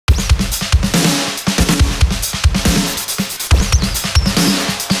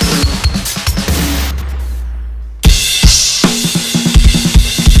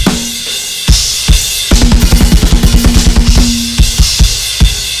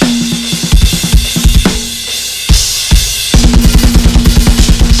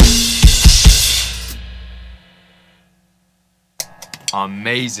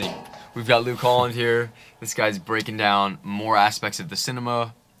Amazing. We've got Luke Holland here. This guy's breaking down more aspects of the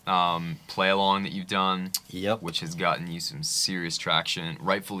cinema play along that you've done. Yep. Which has gotten you some serious traction,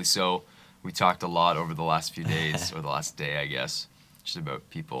 rightfully so. We talked a lot over the last few days, or the last day, I guess, just about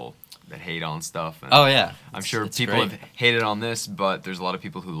people that hate on stuff. And oh yeah. I'm sure people have hated on this, but there's a lot of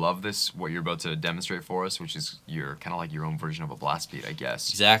people who love this, what you're about to demonstrate for us, which is your kind of like your own version of a blast beat, I guess.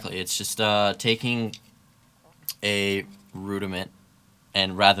 Exactly. It's just taking a rudiment,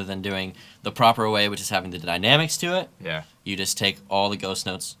 and rather than doing the proper way, which is having the dynamics to it, yeah, you just take all the ghost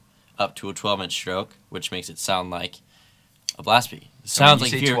notes up to a 12-inch stroke, which makes it sound like a blast beat. It sounds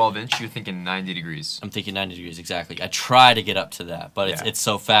like if you're 12-inch, you're thinking 90 degrees. I'm thinking 90 degrees, exactly. I try to get up to that, but it's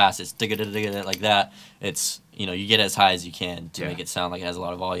so fast. It's digga like that. It's, you know, you get as high as you can to make it sound like it has a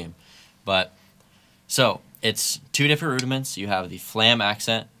lot of volume. But so it's two different rudiments. You have the Flam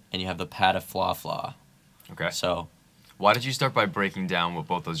Accent and you have the Pataflafla. Okay. So why did you start by breaking down what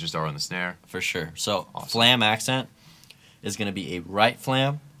both those just are on the snare? For sure. So Flam Accent is going to be a right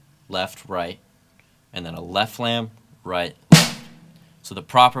flam, left, right, and then a left flam, right, left. So the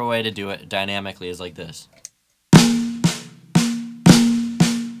proper way to do it dynamically is like this. Like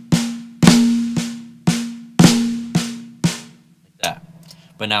that.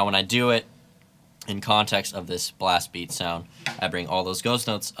 But now when I do it in context of this blast beat sound, I bring all those ghost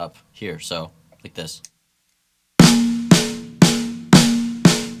notes up here. So like this.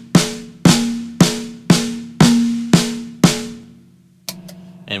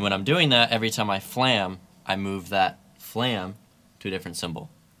 And when I'm doing that, every time I flam, I move that flam to a different symbol.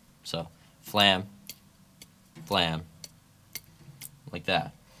 So flam, flam, like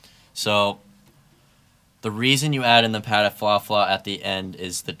that. So the reason you add in the Pataflafla at the end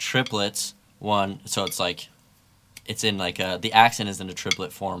is the triplets. One, so it's like, it's in like the accent is in a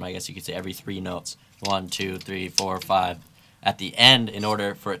triplet form. I guess you could say every 3 notes. 1, 2, 3, 4, 5. At the end, in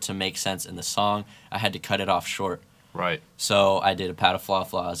order for it to make sense in the song, I had to cut it off short. Right. So I did a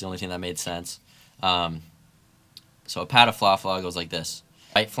Pataflafla. It's the only thing that made sense. So a Pataflafla goes like this.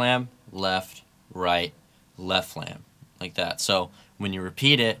 Right flam, left, right, left flam. Like that. So when you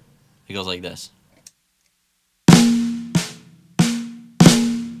repeat it, it goes like this.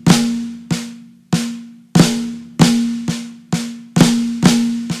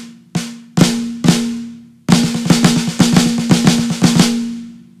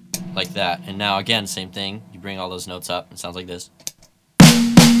 Like that. And now again, same thing. You bring all those notes up. It sounds like this.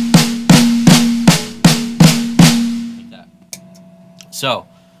 Like that. So,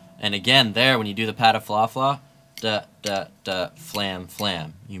 and again there, when you do the Pataflafla, da da da flam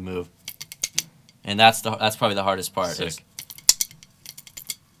flam, you move. And that's probably the hardest part.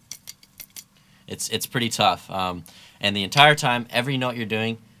 It's pretty tough. And the entire time, every note you're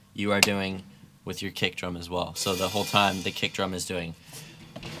doing, you are doing with your kick drum as well. So the whole time, the kick drum is doing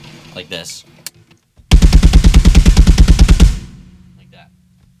like this. Like that.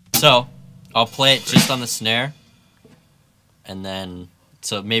 So, I'll play it just on the snare, and then,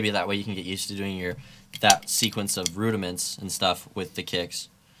 so maybe that way you can get used to doing that sequence of rudiments and stuff with the kicks.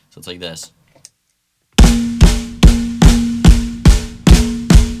 So it's like this.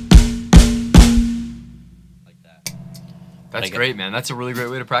 Like that. That's great, man. That's a really great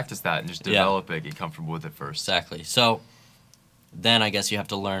way to practice that and just develop it, get comfortable with it first. Exactly. So, then I guess you have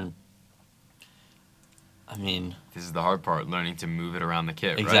to learn. I mean, this is the hard part, learning to move it around the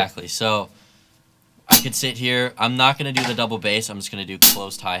kit, right? Exactly. So I could sit here. I'm not going to do the double bass. I'm just going to do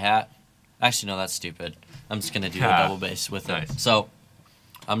closed hi-hat. Actually, no, that's stupid. I'm just going to do the double bass with it. So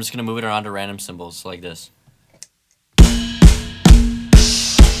I'm just going to move it around to random cymbals like this.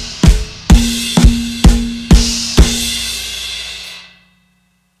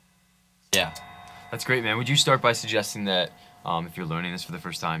 Yeah. That's great, man. Would you start by suggesting that if you're learning this for the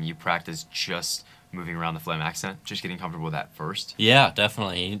first time, you practice just moving around the Flam Accent, just getting comfortable with that first? Yeah,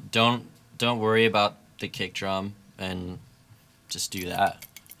 definitely. Don't worry about the kick drum and just do that.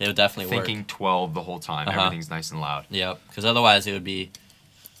 It would definitely work. Thinking 12 the whole time. Everything's nice and loud. Yep, because otherwise it would be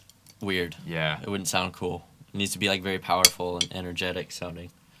weird. Yeah. It wouldn't sound cool. It needs to be like very powerful and energetic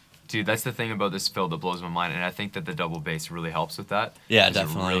sounding. Dude, that's the thing about this fill that blows my mind, and I think that the double bass really helps with that. Yeah,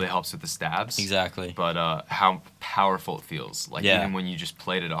 definitely. It really helps with the stabs. Exactly. But how powerful it feels. Like, even when you just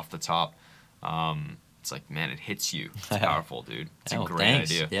played it off the top, it's like, man, it hits you. It's powerful, dude. It's a great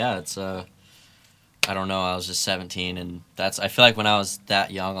idea. Yeah, it's, I don't know, I was just 17, and I feel like when I was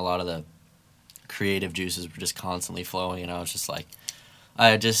that young, a lot of the creative juices were just constantly flowing, and I was just like,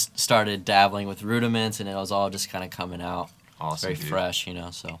 I just started dabbling with rudiments, and it was all just kind of coming out. Awesome, very fresh, you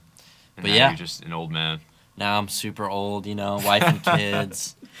know, so. And now you're just an old man. Now I'm super old, you know, wife and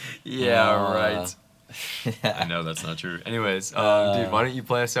kids. Yeah, right. I know that's not true. Anyways, dude, why don't you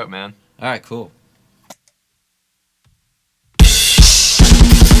play us out, man? All right, cool.